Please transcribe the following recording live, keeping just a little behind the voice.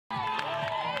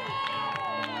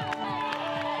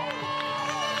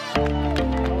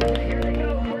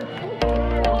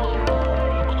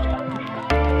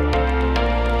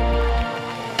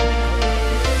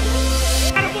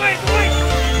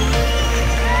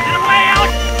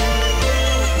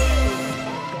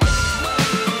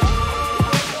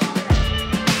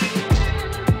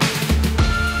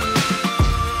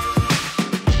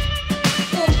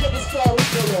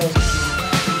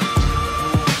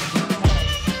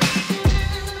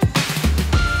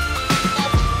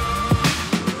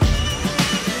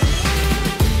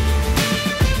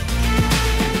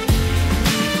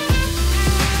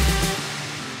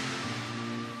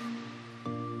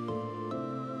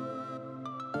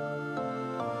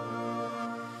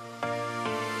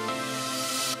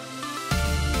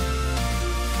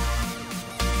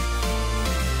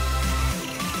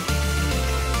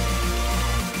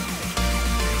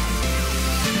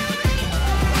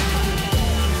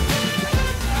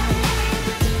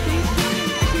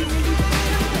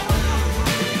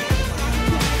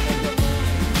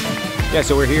Yeah,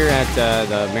 so we're here at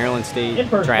the Maryland State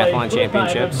Triathlon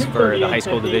Championships for the high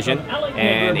school division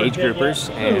and age groupers,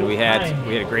 and we had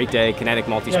a great day. Kinetic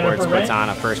Multisports puts on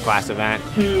a first-class event,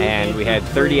 and we had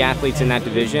 30 athletes in that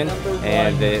division,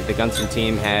 and the Gunston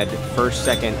team had first,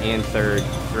 second, and third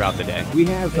throughout the day. We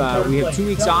have 2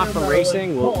 weeks off from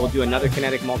racing. We'll do another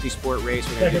Kinetic Multisport race.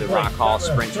 We're going to do the Rock Hall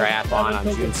Sprint Triathlon on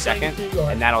June 2nd,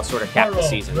 and that'll sort of cap the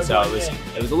season. So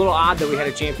it was a little odd that we had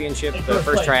a championship, the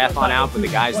first triathlon out, but the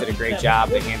guys did a great job.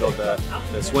 They handled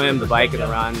the swim, the bike, and the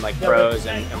run like pros,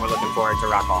 and we're looking forward to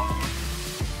Rock Hall.